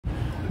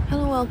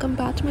Hello, welcome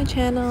back to my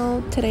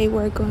channel. Today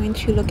we're going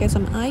to look at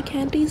some eye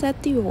candies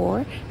at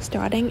Dior,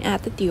 starting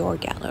at the Dior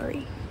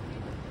Gallery.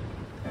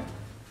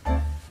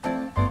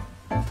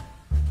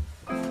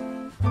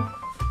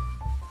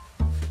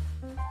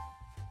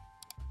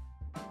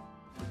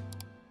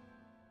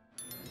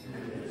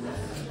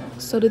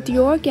 So the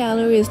Dior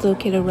Gallery is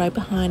located right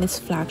behind its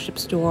flagship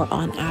store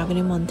on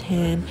Avenue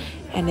Montaigne,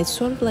 and it's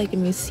sort of like a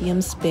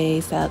museum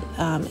space that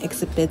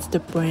exhibits the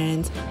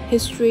brand's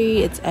history,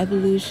 its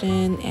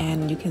evolution,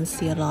 and you can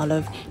see a lot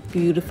of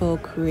beautiful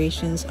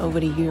creations over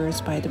the years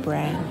by the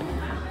brand.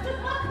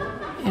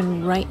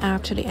 And right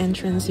after the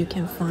entrance, you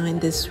can find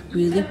this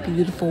really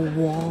beautiful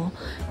wall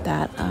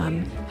that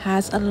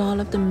has a lot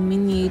of the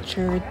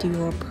miniature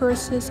Dior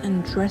purses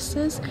and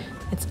dresses.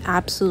 It's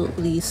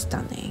absolutely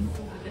stunning.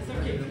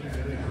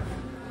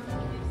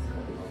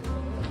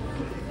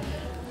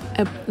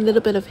 A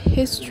little bit of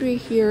history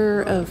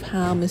here of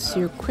how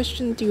Monsieur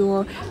Christian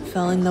Dior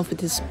fell in love with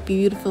this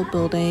beautiful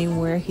building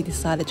where he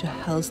decided to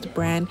house the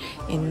brand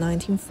in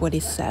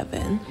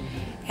 1947.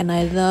 And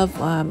I love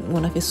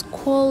one of his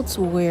quotes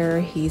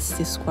where he's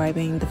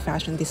describing the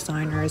fashion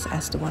designers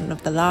as one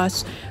of the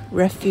last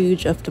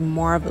refuge of the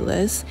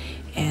marvelous,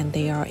 and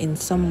they are in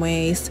some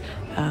ways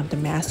the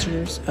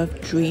masters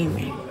of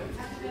dreaming.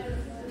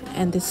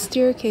 And the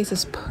staircase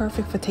is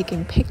perfect for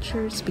taking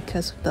pictures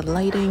because of the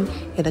lighting.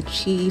 It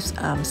achieves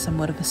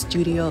somewhat of a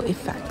studio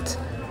effect.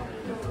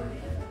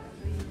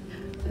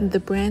 The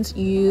brand's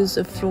use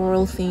of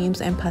floral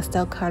themes and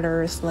pastel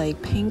colors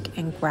like pink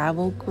and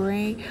gravel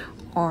gray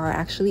are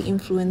actually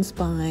influenced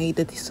by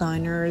the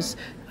designer's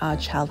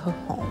childhood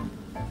home.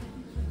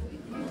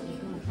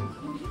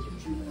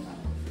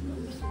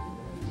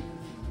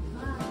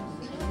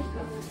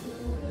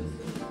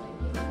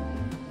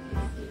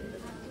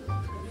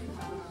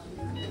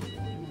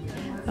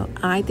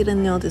 I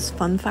didn't know this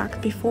fun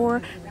fact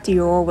before.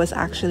 Dior was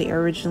actually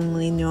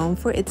originally known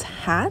for its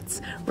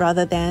hats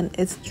rather than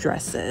its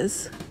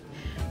dresses.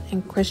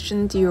 And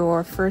Christian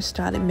Dior first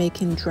started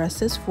making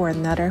dresses for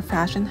another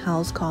fashion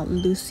house called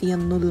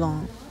Lucien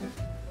Leuillet.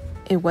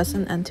 It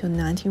wasn't until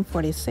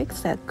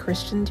 1946 that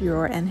Christian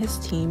Dior and his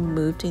team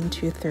moved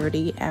into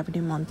 30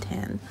 Avenue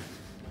Montaigne.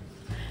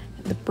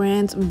 The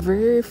brand's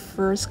very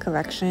first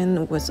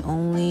collection was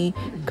only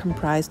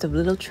comprised of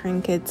little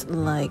trinkets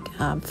like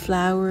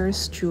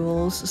flowers,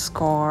 jewels,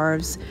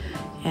 scarves,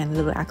 and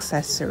little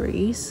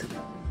accessories.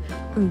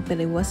 But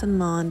it wasn't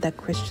long that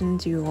Christian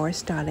Dior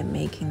started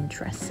making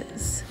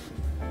dresses.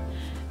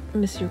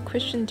 Monsieur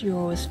Christian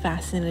Dior was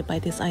fascinated by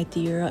this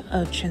idea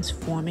of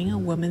transforming a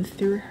woman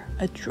through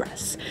a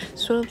dress,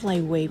 sort of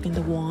like waving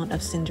the wand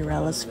of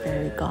Cinderella's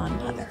fairy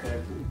godmother.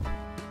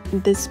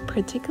 This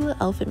particular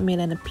outfit made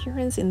an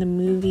appearance in the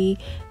movie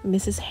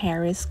Mrs.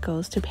 Harris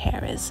Goes to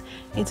Paris.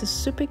 It's a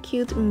super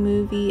cute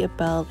movie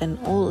about an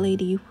old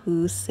lady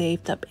who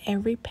saved up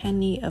every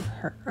penny of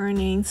her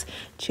earnings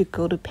to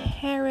go to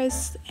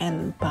Paris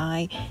and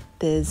buy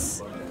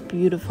this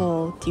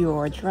beautiful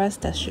Dior dress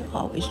that she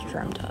always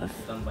dreamt of.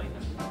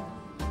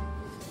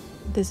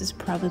 This is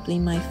probably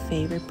my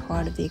favorite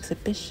part of the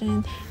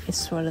exhibition. It's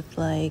sort of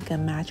like a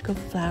magical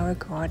flower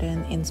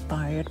garden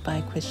inspired by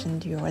Christian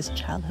Dior's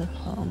childhood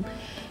home.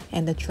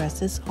 And the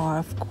dresses are,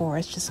 of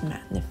course, just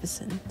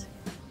magnificent.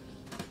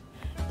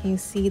 You can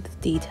see the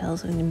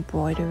details of the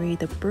embroidery,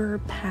 the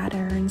bird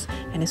patterns,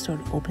 and it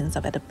sort of opens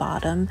up at the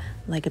bottom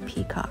like a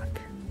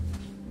peacock.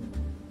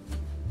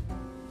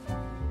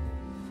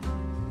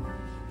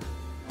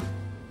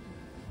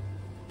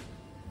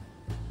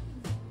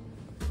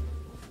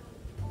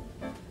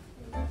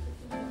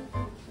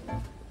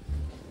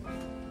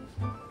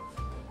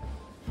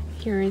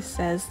 Here it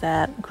says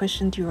that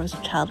Christian Dior's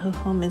childhood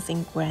home is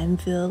in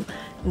Granville,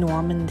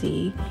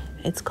 Normandy.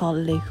 It's called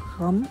Les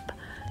Rhumbs.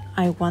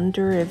 I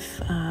wonder if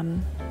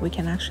we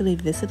can actually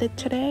visit it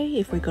today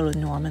if we go to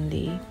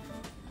Normandy.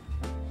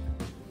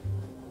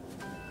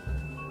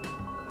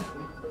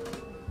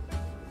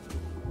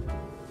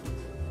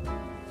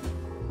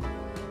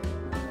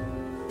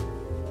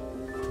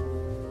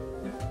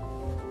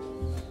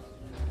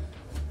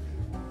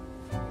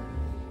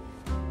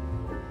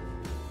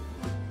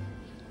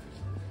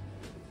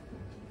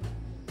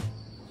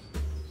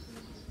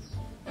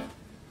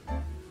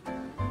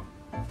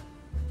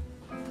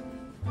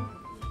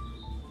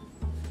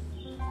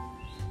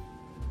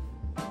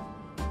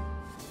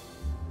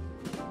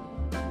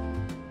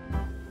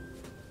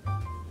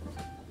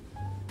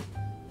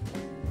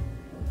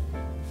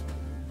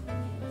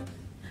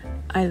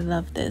 I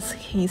love this.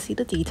 Can you see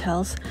the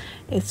details?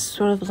 It's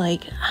sort of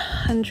like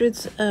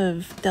hundreds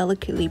of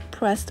delicately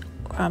pressed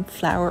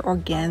flower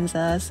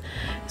organzas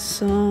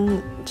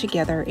sewn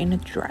together in a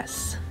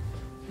dress.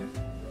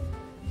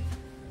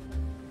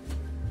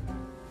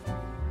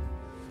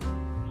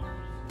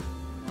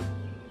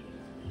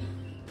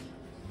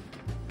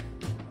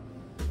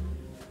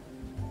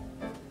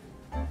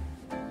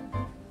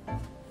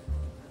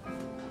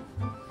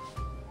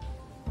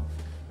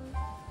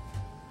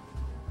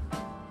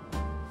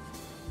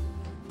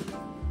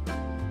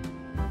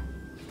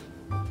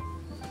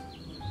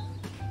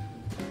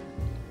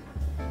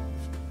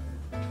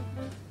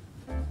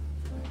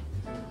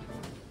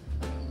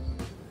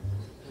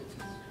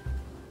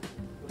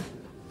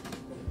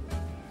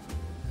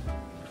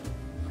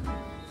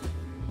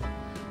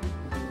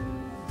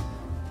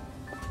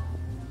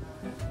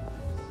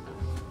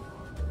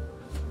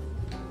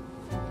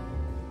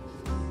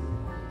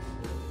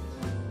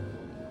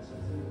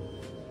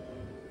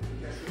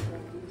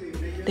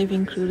 they've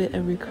included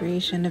a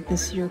recreation of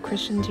Monsieur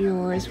Christian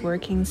Dior's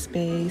working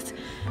space,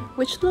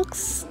 which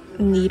looks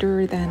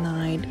neater than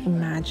I'd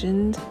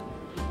imagined.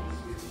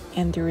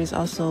 And there is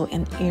also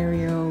an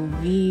aerial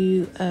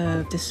view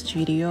of the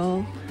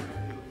studio.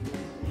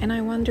 And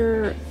I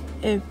wonder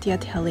if the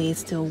atelier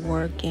still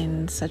work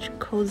in such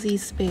cozy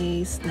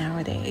space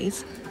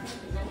nowadays.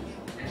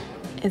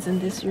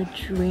 Isn't this your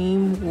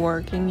dream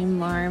working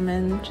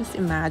environment? Just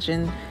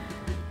imagine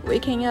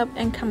waking up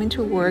and coming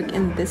to work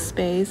in this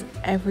space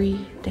every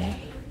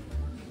day.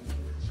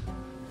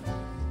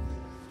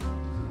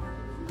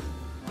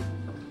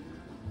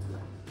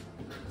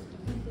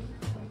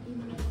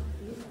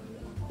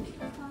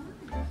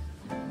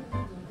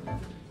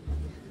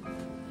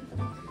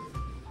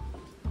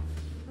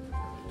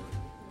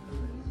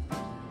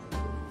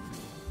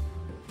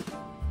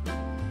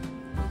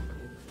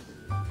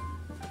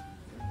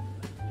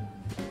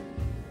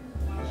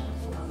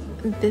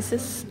 This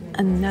is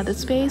another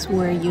space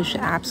where you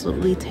should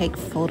absolutely take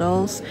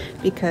photos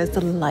because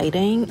the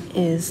lighting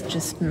is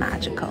just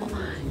magical.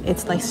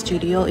 It's like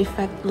studio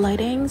effect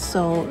lighting,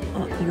 so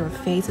your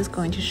face is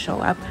going to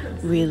show up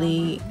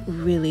really,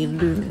 really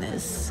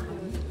luminous.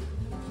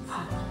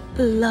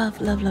 Love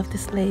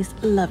this place,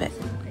 love it.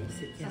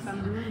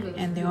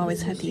 And they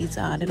always have these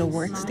little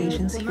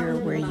workstations here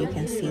where you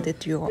can see the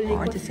Dior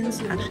artisans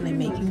actually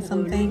making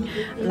something.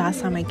 Last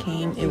time I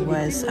came, it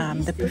was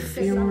the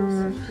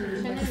perfumery.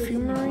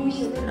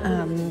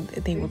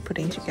 They were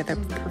putting together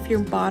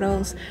perfume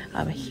bottles.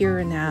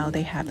 Here now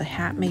they have the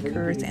hat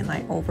makers, and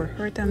I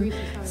overheard them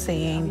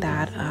saying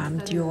that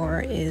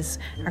Dior is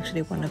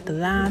actually one of the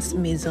last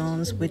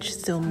maisons which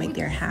still make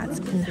their hats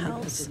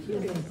in-house.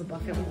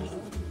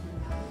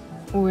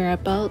 We're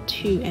about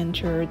to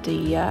enter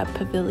the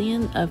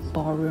pavilion of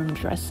ballroom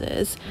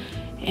dresses,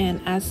 and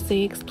as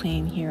they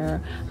explain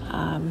here,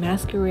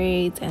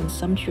 masquerades and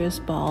sumptuous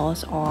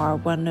balls are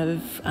one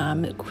of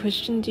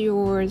Christian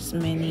Dior's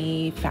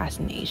many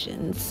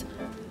fascinations.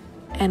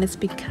 And it's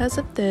because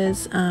of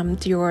this,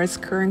 Dior's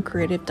current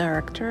creative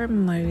director,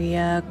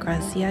 Maria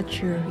Grazia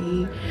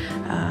Chiuri,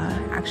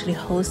 actually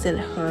hosted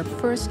her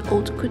first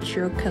haute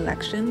couture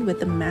collection with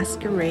the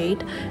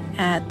masquerade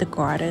at the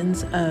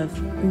gardens of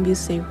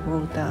Musée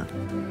Rodin.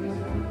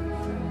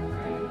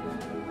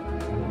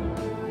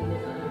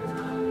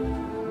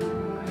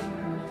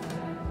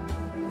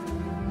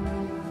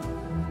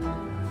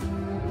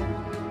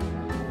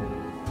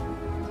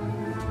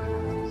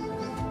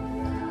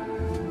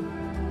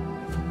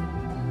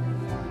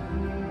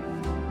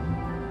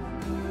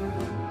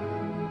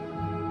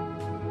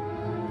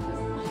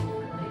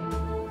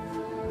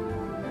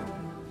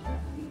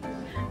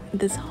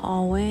 This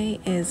hallway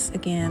is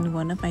again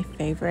one of my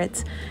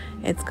favorites.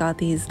 It's got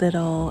these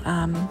little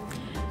kind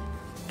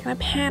of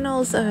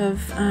panels of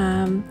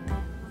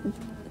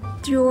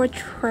Dior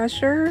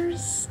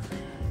treasures,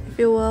 if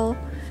you will.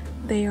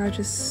 They are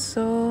just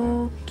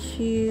so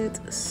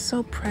cute,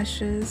 so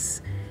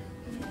precious,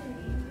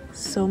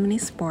 so many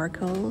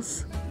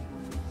sparkles.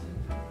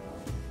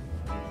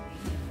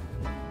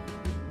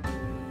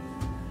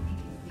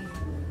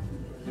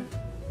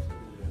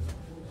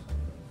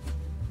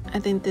 I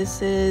think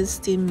this is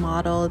the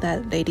model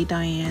that Lady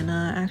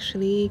Diana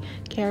actually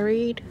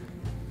carried.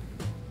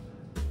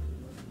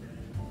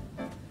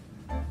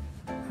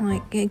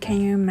 Like,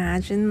 can you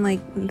imagine, like,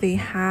 they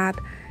had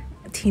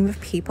a team of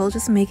people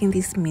just making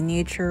these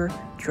miniature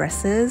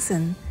dresses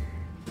and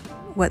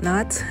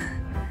whatnot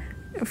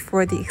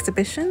for the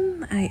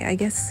exhibition? I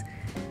guess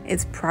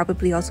it's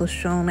probably also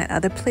shown at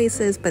other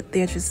places, but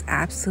they're just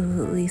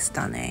absolutely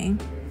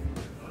stunning.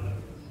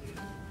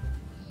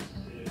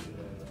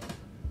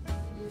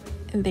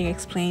 They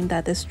explained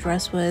that this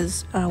dress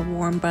was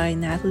worn by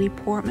Natalie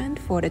Portman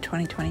for the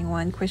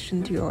 2021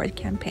 Christian Dior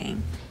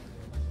campaign.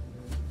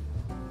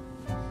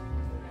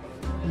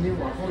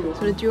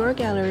 So the Dior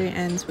gallery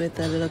ends with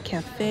a little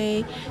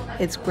cafe.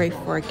 It's great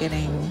for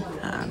getting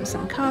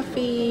some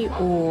coffee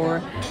or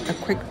a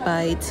quick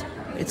bite.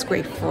 It's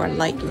great for a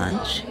light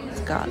lunch.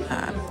 It's got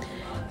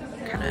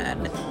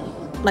kind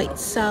of light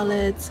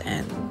salads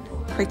and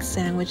quick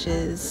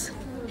sandwiches.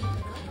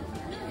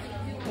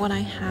 What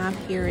I have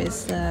here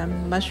is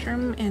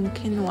mushroom and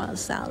quinoa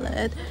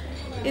salad.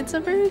 It's a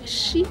very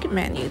chic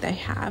menu they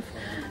have.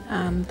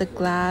 The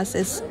glass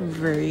is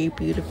very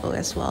beautiful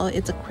as well.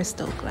 It's a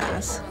crystal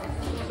glass.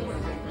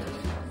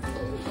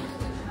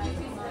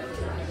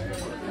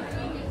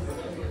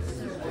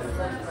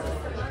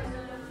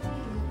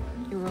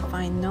 You will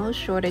find no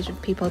shortage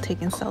of people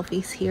taking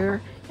selfies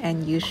here,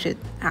 and you should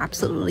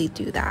absolutely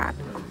do that.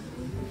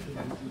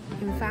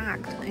 In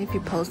fact, if you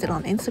post it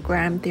on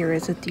Instagram, there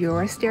is a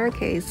Dior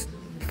staircase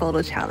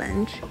photo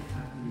challenge.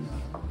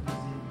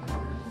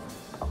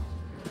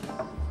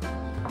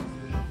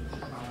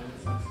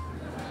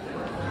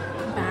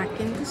 Back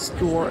in the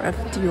store of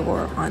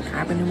Dior on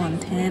Avenue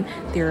Montaigne,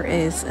 there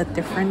is a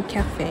different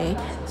cafe.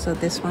 So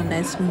this one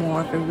is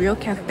more of a real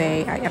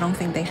cafe. I don't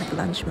think they have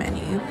lunch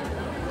menu.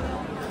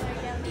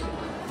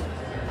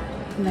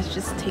 Let's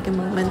just take a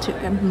moment to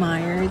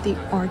admire the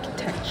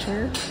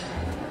architecture.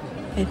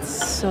 It's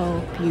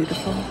so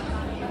beautiful.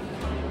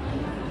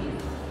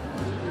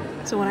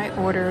 So what I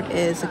ordered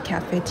is a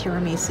cafe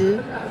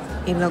tiramisu.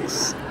 It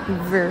looks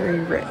very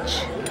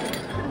rich.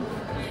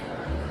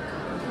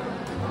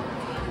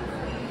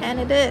 And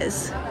it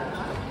is.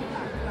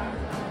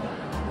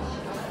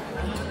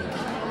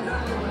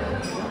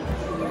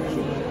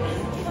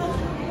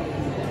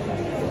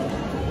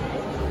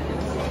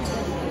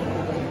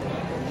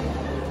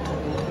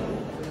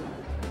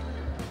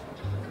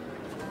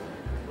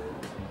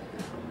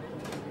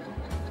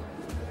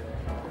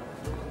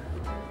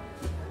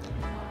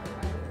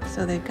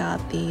 So they've got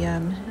the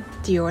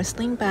Dior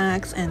sling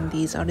bags, and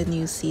these are the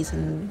new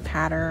season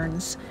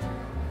patterns.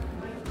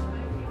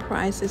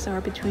 Prices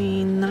are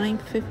between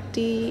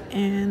 950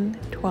 and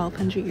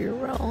 1200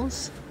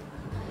 euros.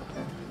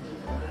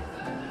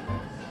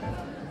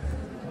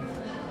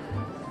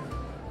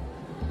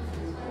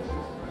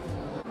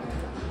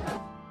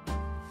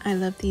 I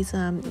love these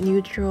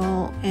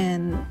neutral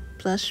and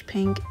blush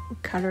pink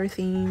color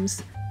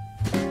themes.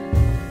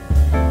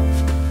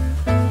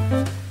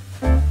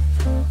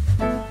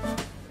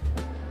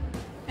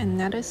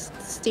 Another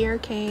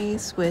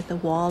staircase with a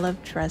wall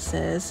of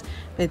dresses,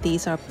 but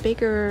these are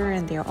bigger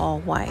and they're all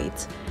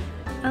white.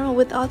 I don't know,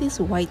 with all these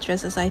white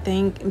dresses, I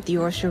think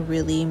Dior should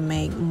really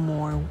make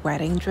more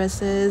wedding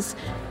dresses.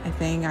 I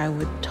think I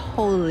would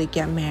totally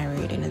get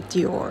married in a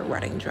Dior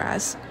wedding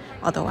dress,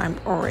 although I'm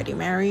already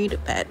married,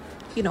 but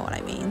you know what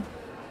I mean.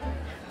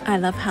 I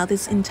love how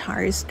this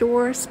entire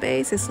store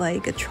space is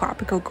like a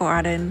tropical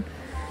garden.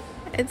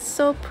 It's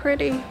so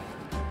pretty.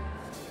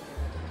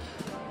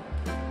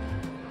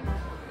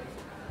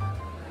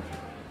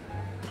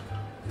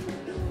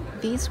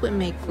 These would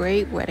make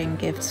great wedding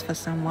gifts for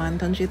someone,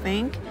 don't you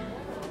think?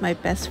 My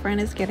best friend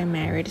is getting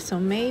married, so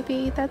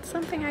maybe that's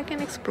something I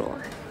can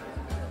explore.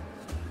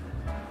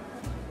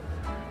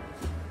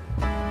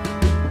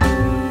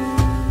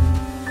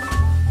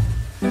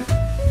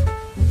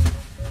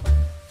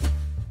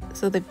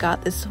 So they've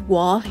got this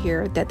wall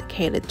here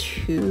dedicated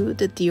to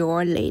the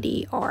Dior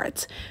Lady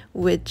art,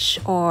 which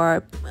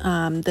are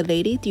the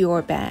Lady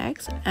Dior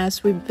bags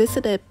as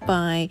revisited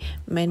by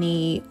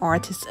many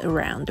artists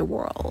around the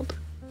world.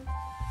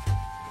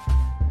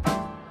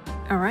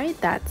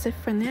 Alright, that's it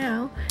for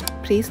now.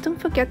 Please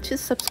don't forget to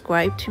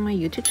subscribe to my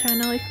YouTube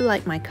channel if you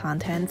like my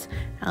content.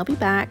 I'll be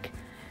back.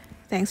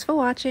 Thanks for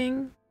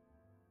watching.